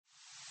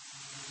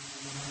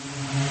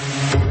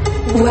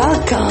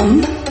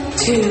Welcome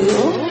to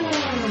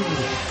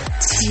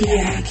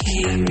TIK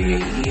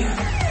Radio.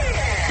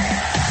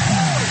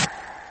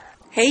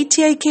 Hey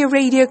TIK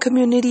Radio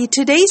community,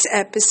 today's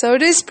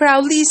episode is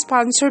proudly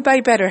sponsored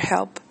by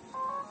BetterHelp.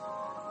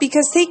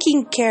 Because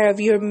taking care of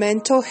your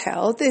mental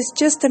health is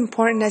just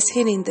important as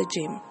hitting the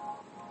gym.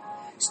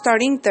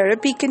 Starting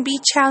therapy can be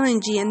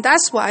challenging, and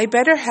that's why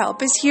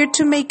BetterHelp is here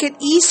to make it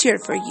easier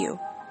for you.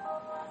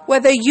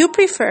 Whether you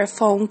prefer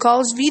phone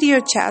calls,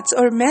 video chats,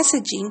 or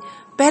messaging,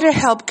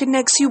 BetterHelp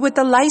connects you with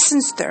a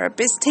licensed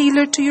therapist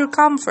tailored to your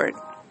comfort.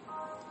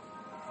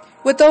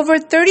 With over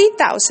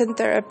 30,000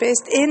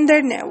 therapists in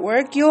their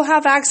network, you'll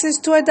have access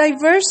to a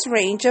diverse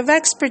range of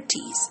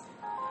expertise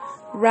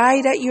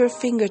right at your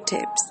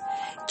fingertips.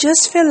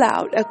 Just fill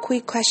out a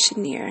quick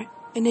questionnaire,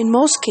 and in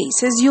most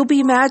cases, you'll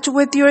be matched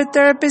with your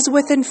therapist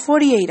within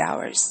 48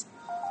 hours.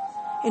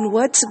 And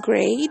what's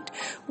great?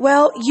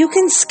 Well, you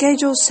can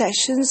schedule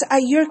sessions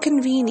at your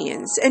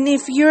convenience, and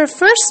if your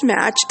first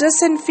match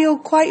doesn't feel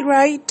quite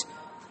right,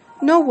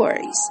 no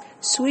worries.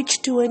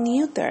 Switch to a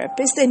new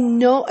therapist at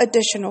no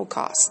additional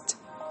cost.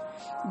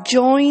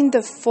 Join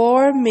the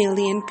 4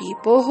 million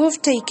people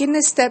who've taken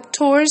a step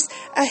towards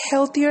a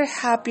healthier,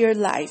 happier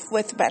life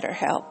with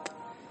BetterHelp.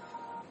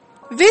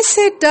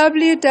 Visit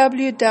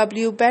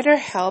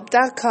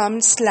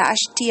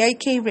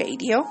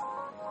www.betterhelp.com/TIKradio.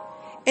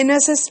 And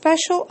as a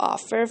special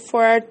offer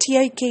for our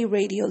TIK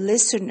Radio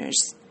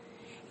listeners,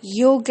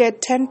 you'll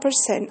get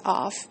 10%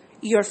 off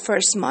your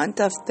first month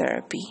of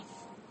therapy.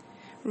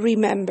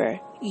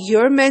 Remember,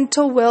 your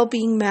mental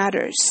well-being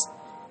matters.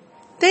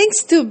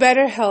 Thanks to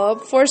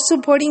BetterHelp for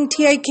supporting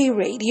TIK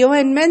Radio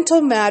and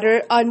Mental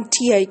Matter on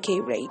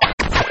TIK Radio.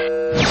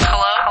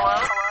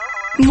 Hello?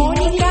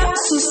 Monica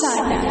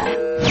Susana.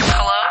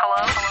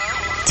 Hello?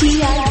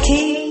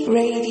 TIK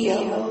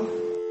Radio.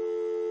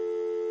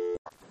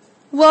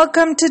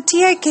 Welcome to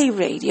TIK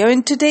Radio.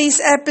 In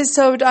today's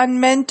episode on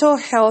Mental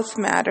Health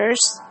Matters,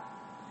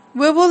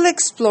 we will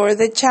explore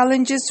the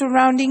challenges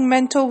surrounding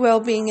mental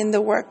well-being in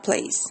the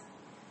workplace.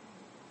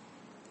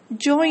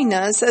 Join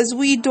us as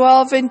we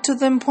delve into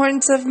the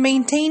importance of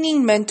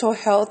maintaining mental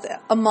health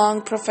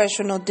among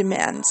professional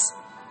demands.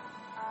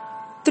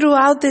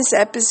 Throughout this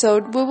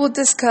episode, we will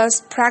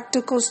discuss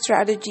practical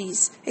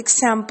strategies,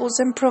 examples,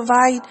 and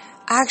provide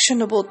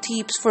actionable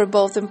tips for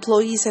both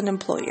employees and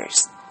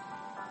employers.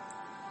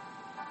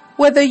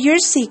 Whether you're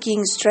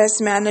seeking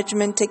stress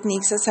management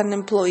techniques as an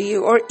employee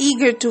or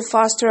eager to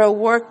foster a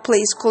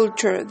workplace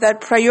culture that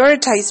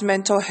prioritizes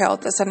mental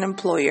health as an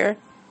employer,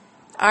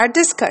 our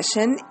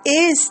discussion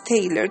is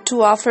tailored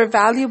to offer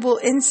valuable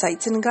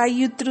insights and guide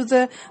you through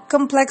the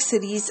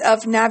complexities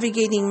of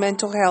navigating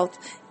mental health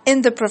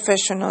in the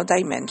professional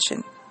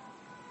dimension.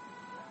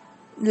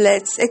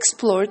 Let's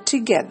explore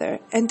together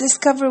and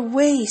discover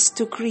ways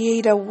to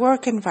create a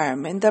work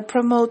environment that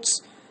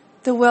promotes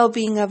the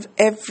well-being of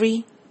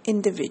every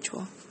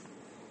individual.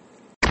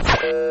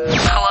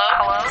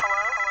 Hello?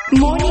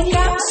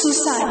 Monica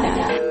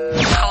Susana.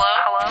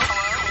 Hello?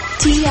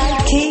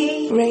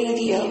 TIK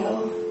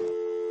Radio.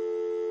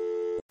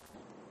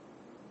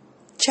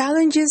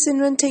 Challenges in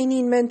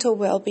maintaining mental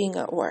well-being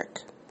at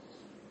work.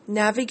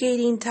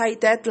 Navigating tight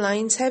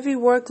deadlines, heavy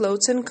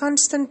workloads, and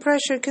constant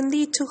pressure can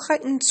lead to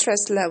heightened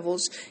stress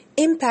levels,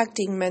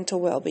 impacting mental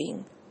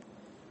well-being.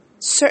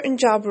 Certain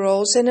job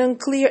roles and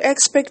unclear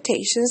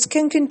expectations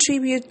can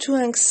contribute to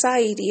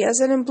anxiety as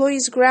an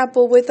employees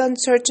grapple with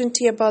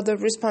uncertainty about their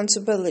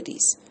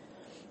responsibilities.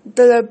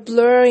 The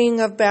blurring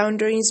of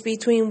boundaries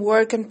between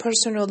work and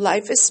personal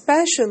life,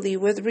 especially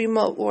with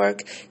remote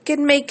work,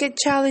 can make it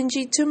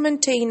challenging to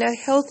maintain a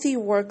healthy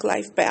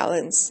work-life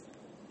balance,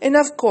 and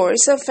of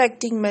course,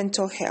 affecting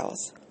mental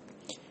health.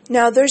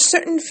 Now, there are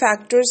certain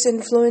factors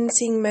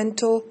influencing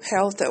mental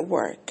health at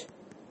work.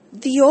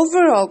 The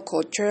overall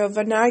culture of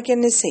an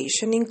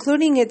organization,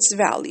 including its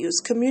values,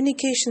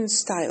 communication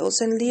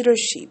styles, and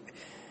leadership,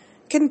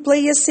 can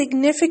play a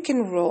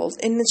significant role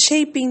in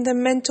shaping the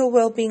mental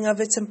well-being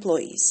of its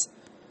employees.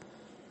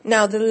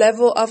 Now, the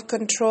level of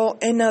control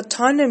and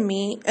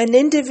autonomy an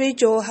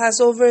individual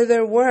has over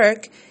their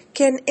work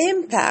can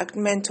impact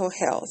mental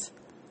health.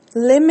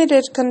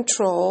 Limited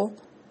control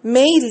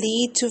may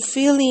lead to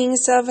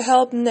feelings of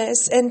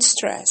helplessness and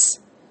stress.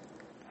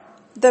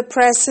 The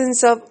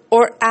presence of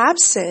or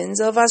absence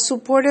of a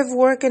supportive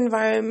work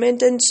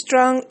environment and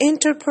strong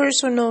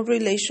interpersonal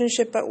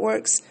relationship at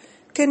works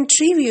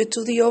contribute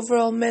to the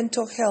overall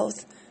mental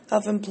health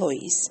of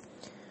employees.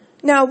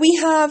 Now, we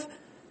have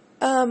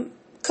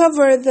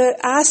covered the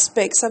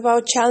aspects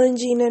about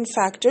challenging and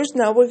factors.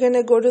 Now we're going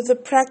to go to the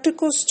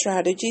practical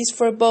strategies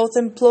for both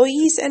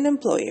employees and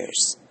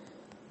employers.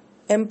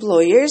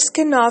 Employers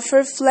can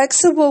offer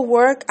flexible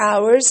work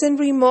hours and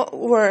remote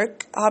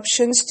work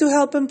options to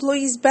help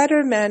employees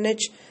better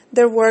manage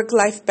their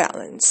work-life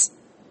balance.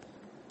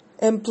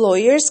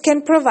 Employers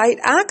can provide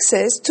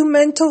access to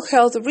mental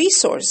health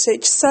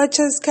resources such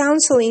as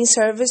counseling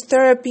service,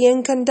 therapy,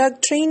 and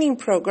conduct training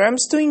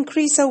programs to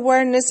increase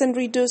awareness and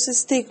reduce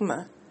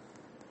stigma.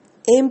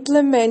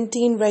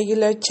 implementing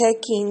regular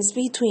check-ins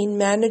between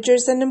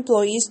managers and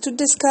employees to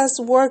discuss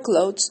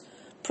workloads,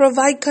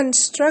 provide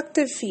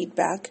constructive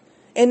feedback,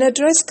 and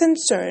address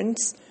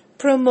concerns,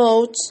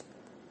 promotes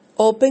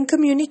open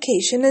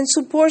communication and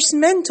supports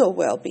mental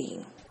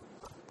well-being.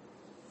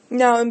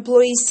 Now,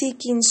 employees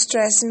seeking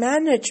stress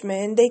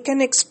management, they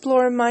can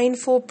explore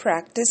mindful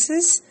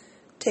practices,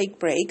 take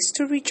breaks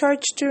to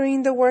recharge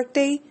during the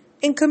workday,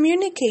 and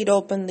communicate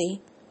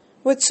openly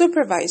with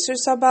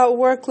supervisors about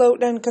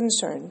workload and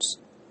concerns.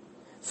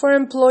 For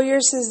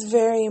employers, it's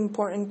very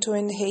important to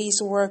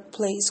enhance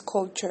workplace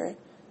culture.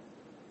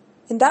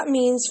 And that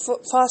means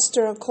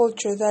foster a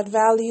culture that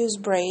values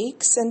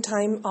breaks and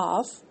time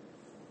off,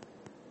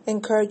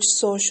 encourage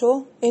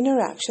social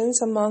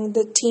interactions among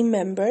the team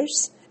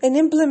members, and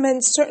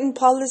implement certain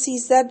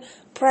policies that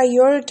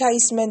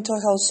prioritize mental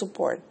health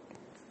support.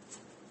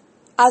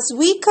 As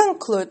we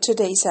conclude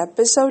today's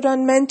episode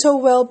on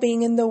mental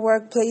well-being in the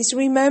workplace,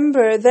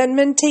 remember that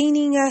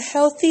maintaining a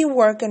healthy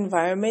work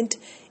environment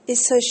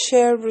is a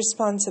shared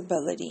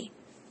responsibility.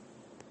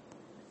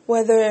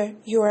 Whether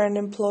you are an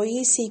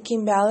employee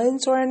seeking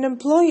balance or an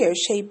employer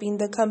shaping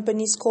the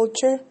company's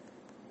culture,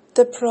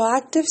 the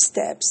proactive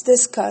steps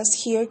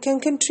discussed here can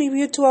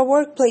contribute to a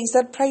workplace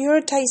that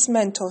prioritizes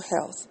mental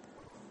health.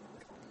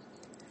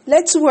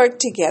 Let's work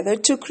together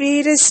to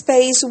create a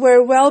space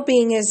where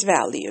well-being is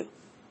valued,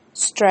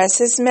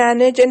 stress is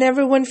managed, and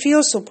everyone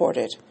feels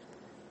supported.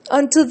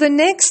 Until the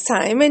next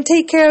time, and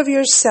take care of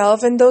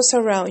yourself and those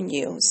around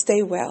you.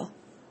 Stay well.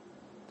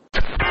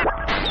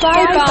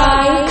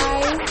 Bye-bye.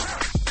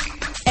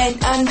 And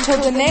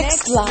until the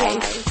next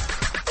live,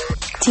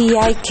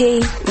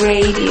 TIK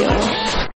Radio.